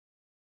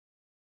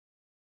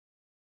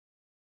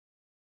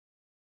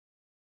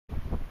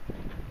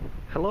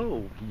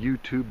Hello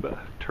YouTube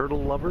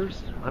turtle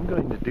lovers. I'm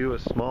going to do a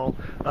small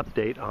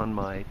update on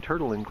my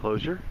turtle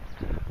enclosure.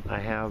 I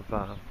have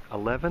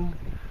 11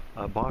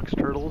 box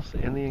turtles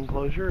in the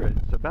enclosure.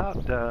 It's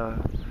about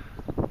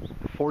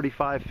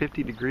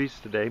 45-50 degrees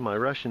today. My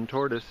Russian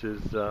tortoise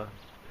is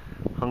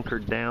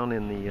hunkered down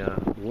in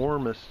the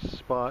warmest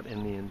spot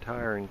in the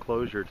entire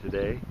enclosure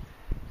today.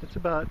 It's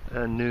about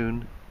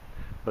noon,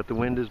 but the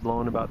wind is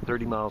blowing about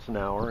 30 miles an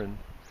hour, and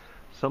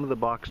some of the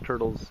box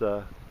turtles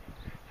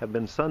have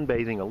been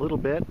sunbathing a little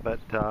bit, but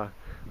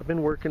I've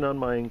been working on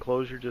my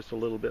enclosure just a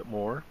little bit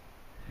more,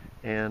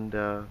 and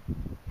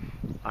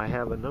I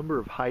have a number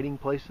of hiding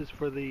places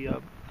for the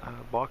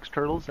box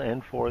turtles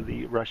and for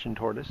the Russian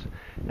tortoise,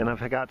 and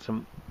I've got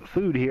some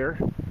food here,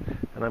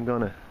 and I'm going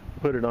to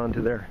put it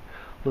onto their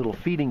little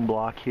feeding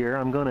block here.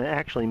 I'm going to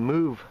actually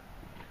move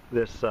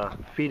this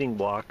feeding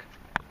block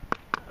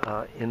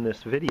in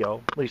this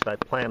video, at least I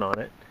plan on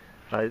it.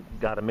 I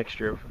got a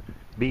mixture of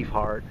beef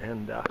heart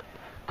and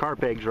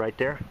carp eggs right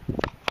there,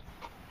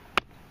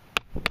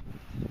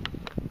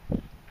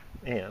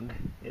 and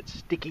it's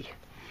sticky,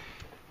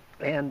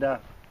 and the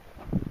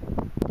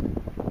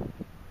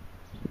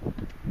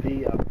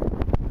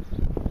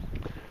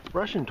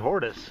Russian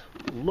tortoise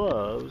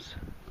loves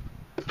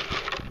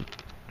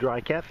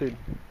dry cat food.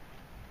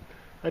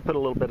 I put a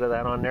little bit of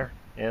that on there,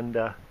 and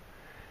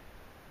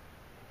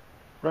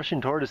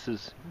Russian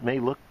tortoises may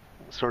look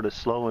sort of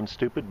slow and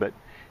stupid, but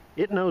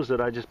it knows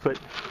that I just put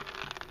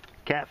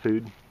cat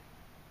food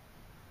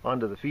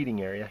onto the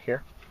feeding area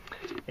here.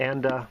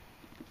 And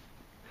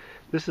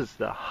this is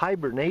the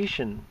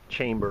hibernation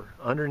chamber.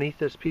 Underneath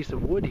this piece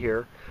of wood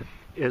here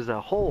is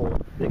a hole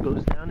that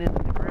goes down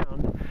into the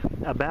ground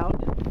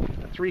about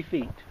 3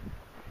 feet.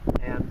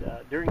 And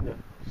during the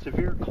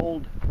severe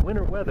cold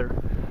winter weather,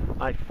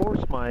 I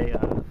force my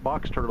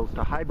box turtles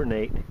to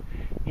hibernate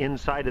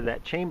inside of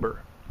that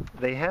chamber.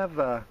 They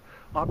have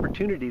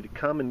opportunity to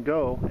come and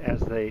go as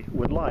they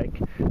would like.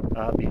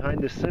 Behind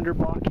this cinder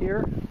block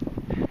here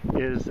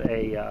is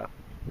a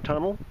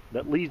tunnel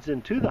that leads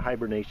into the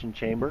hibernation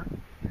chamber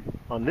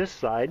on this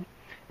side,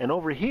 and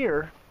over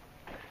here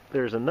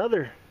there's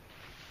another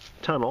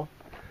tunnel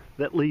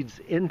that leads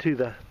into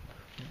the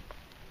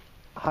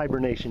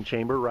hibernation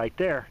chamber right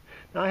there.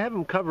 Now I have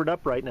them covered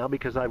up right now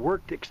because I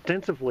worked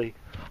extensively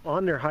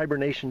on their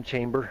hibernation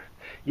chamber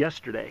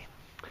yesterday.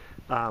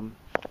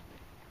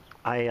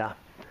 I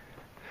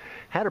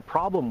had a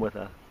problem with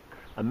a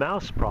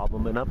mouse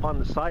problem, and up on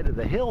the side of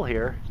the hill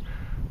here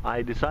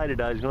I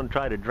decided I was going to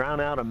try to drown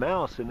out a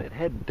mouse, and it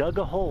had dug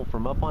a hole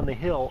from up on the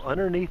hill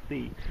underneath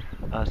the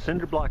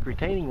cinder block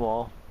retaining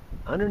wall,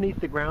 underneath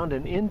the ground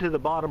and into the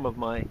bottom of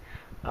my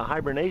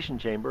hibernation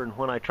chamber. And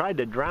when I tried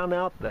to drown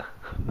out the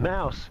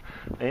mouse,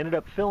 I ended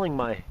up filling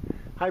my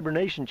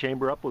hibernation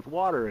chamber up with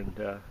water, and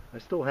I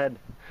still had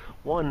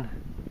one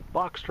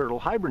box turtle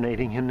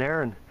hibernating in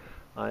there, and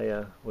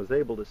I was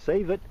able to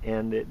save it,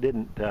 and it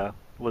didn't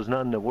was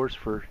none the worse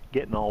for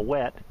getting all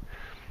wet.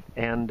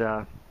 And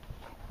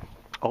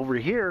over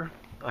here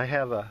I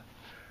have a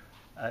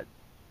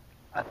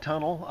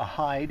tunnel, a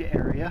hide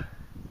area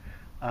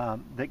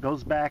that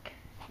goes back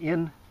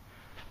into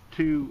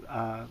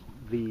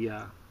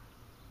the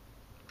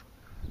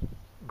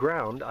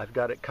ground. I've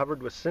got it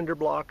covered with cinder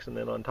blocks, and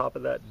then on top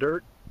of that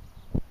dirt.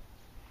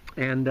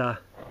 And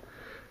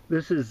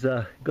this is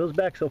goes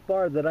back so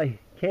far that I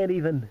can't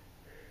even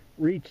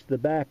reach the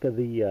back of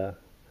the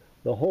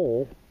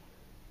hole.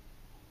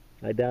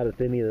 I doubt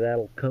if any of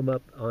that'll come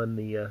up on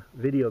the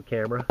video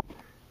camera,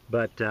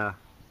 but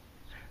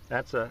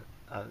that's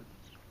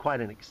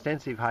quite an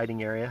extensive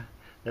hiding area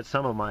that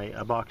some of my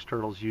box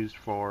turtles used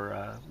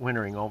for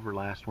wintering over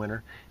last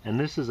winter. And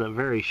this is a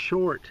very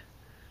short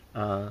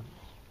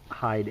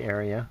hide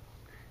area.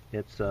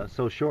 It's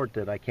so short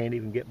that I can't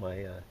even get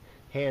my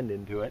hand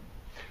into it.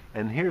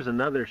 And here's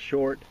another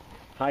short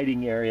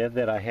hiding area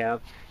that I have.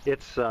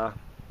 It's on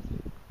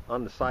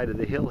the side of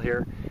the hill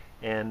here,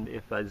 and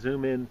if I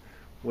zoom in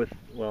with,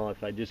 well,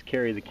 if I just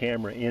carry the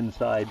camera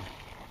inside,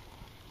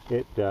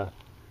 it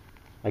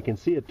I can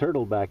see a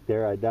turtle back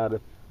there. I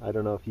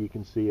don't know if you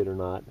can see it or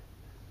not,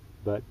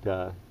 but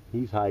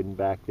he's hiding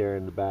back there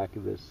in the back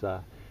of this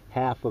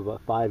half of a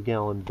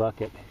 5-gallon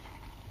bucket,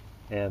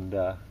 and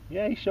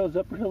yeah, he shows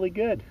up really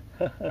good.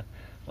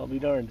 I'll be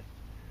darned.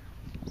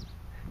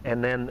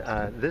 And then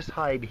this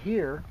hide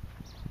here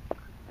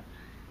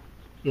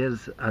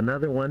is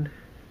another one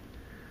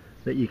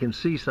that you can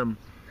see some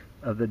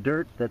of the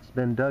dirt that's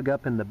been dug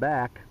up in the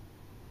back,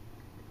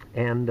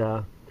 and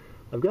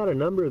I've got a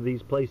number of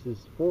these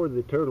places for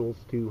the turtles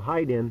to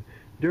hide in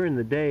during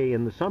the day.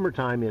 In the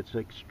summertime it's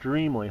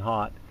extremely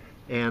hot,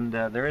 and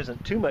there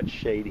isn't too much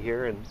shade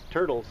here, and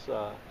turtles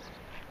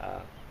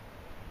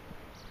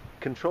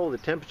control the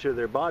temperature of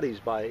their bodies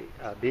by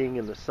being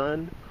in the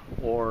sun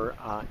or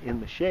in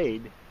the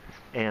shade,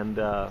 and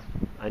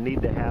I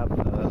need to have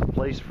a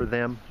place for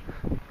them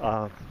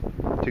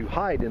to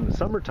hide in the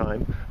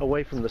summertime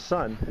away from the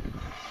sun.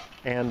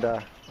 And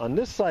on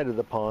this side of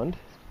the pond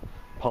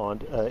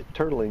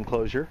turtle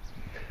enclosure,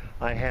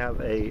 I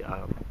have a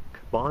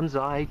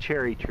bonsai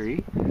cherry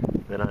tree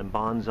that I'm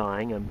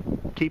bonsaiing.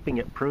 I'm keeping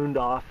it pruned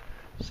off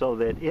so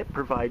that it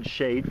provides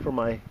shade for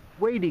my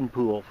wading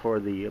pool for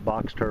the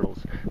box turtles.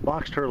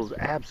 Box turtles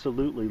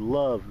absolutely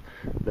love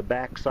the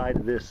back side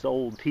of this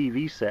old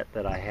TV set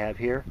that I have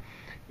here.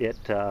 It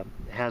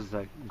has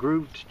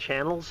grooved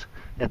channels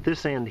at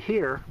this end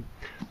here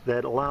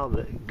that allow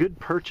the good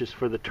purchase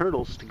for the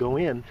turtles to go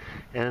in,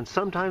 and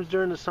sometimes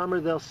during the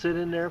summer they'll sit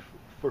in there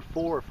for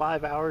 4 or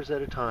 5 hours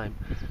at a time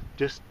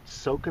just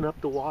soaking up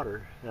the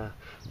water. A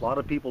lot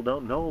of people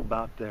don't know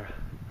about their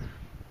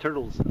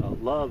turtles'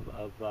 love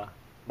of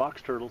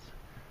box turtles.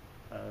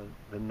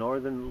 The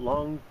northern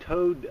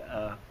long-toed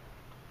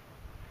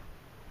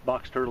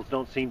box turtles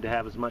don't seem to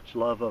have as much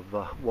love of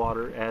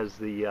water as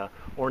the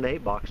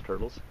ornate box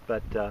turtles,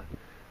 but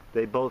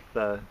they both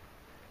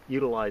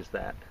utilize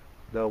that.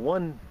 The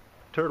one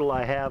turtle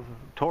I have,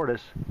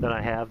 Tortoise, that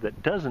I have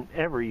that doesn't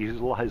ever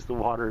utilize the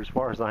water as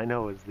far as I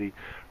know is the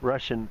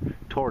Russian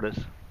Tortoise,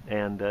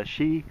 and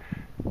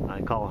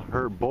I call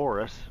her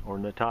Boris or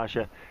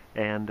Natasha,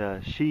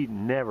 and she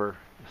never,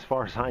 as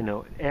far as I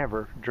know,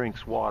 ever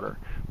drinks water,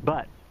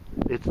 but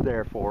it's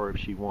there for her if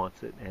she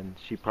wants it, and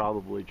she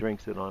probably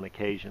drinks it on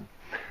occasion.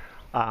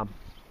 My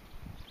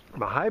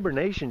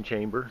hibernation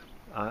chamber,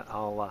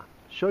 I'll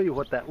show you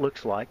what that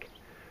looks like.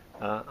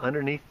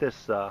 Underneath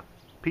this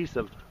piece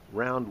of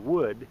round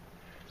wood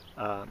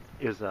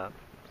is a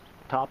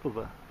top of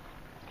a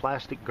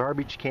plastic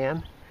garbage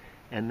can,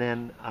 and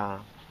then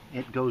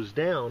it goes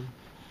down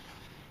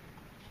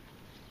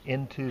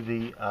into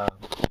the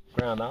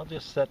ground. I'll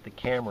just set the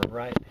camera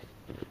right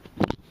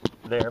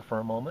there for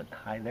a moment.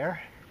 Hi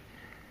there.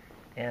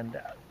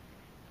 And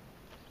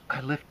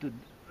I lifted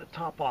the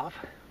top off,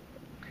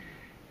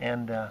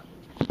 and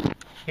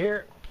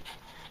here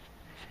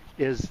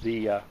is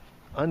the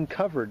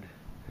uncovered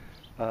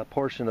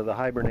portion of the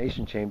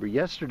hibernation chamber.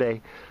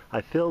 Yesterday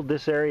I filled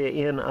this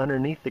area in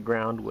underneath the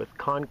ground with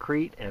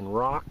concrete and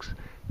rocks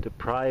to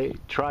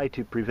try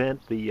to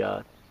prevent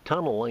the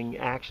tunneling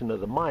action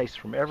of the mice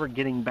from ever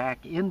getting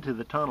back into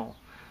the tunnel,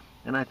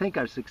 and I think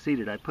I've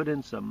succeeded. I put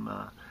in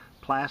some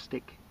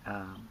plastic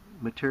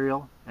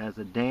material as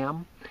a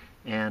dam,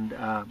 and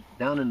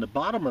down in the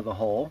bottom of the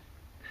hole,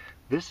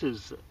 this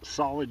is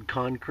solid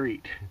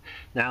concrete.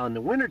 Now in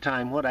the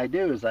wintertime, what I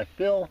do is I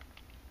fill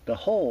the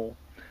hole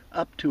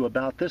up to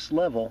about this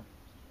level,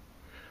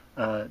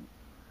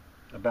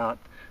 about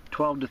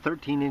 12 to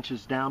 13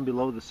 inches down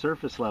below the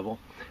surface level,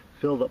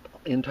 fill the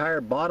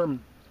entire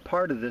bottom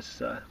part of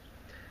this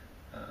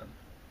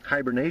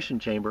hibernation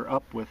chamber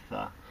up with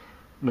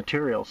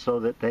material so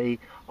that they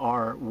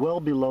are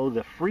well below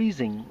the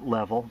freezing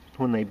level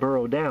when they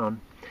burrow down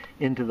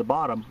into the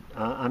bottom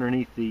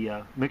underneath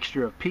the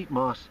mixture of peat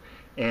moss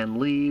and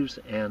leaves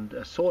and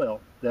soil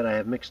that I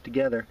have mixed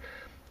together.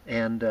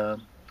 And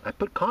I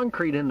put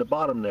concrete in the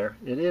bottom there.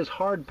 It is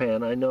hard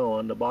pan, I know,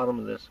 on the bottom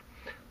of this,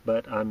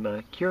 but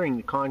I'm curing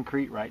the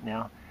concrete right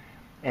now.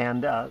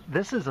 And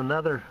this is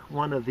another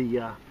one of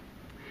the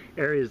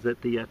areas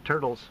that the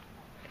turtles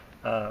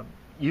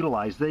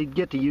utilize. They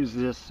get to use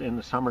this in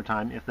the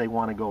summertime if they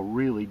want to go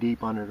really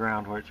deep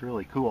underground where it's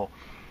really cool.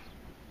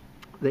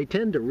 They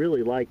tend to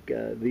really like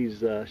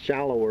these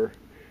shallower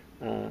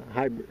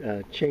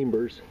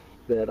chambers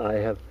that I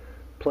have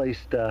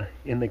placed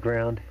in the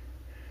ground,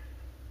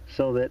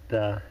 so that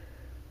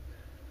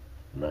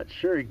I'm not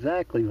sure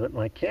exactly, but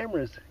my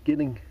camera's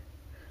getting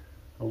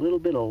a little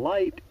bit of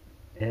light,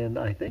 and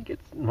I think it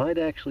might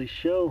actually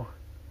show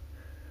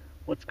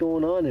what's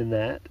going on in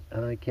that.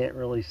 I can't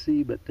really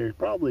see, but there's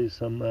probably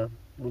some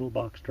little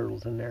box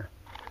turtles in there.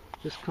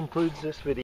 This concludes this video.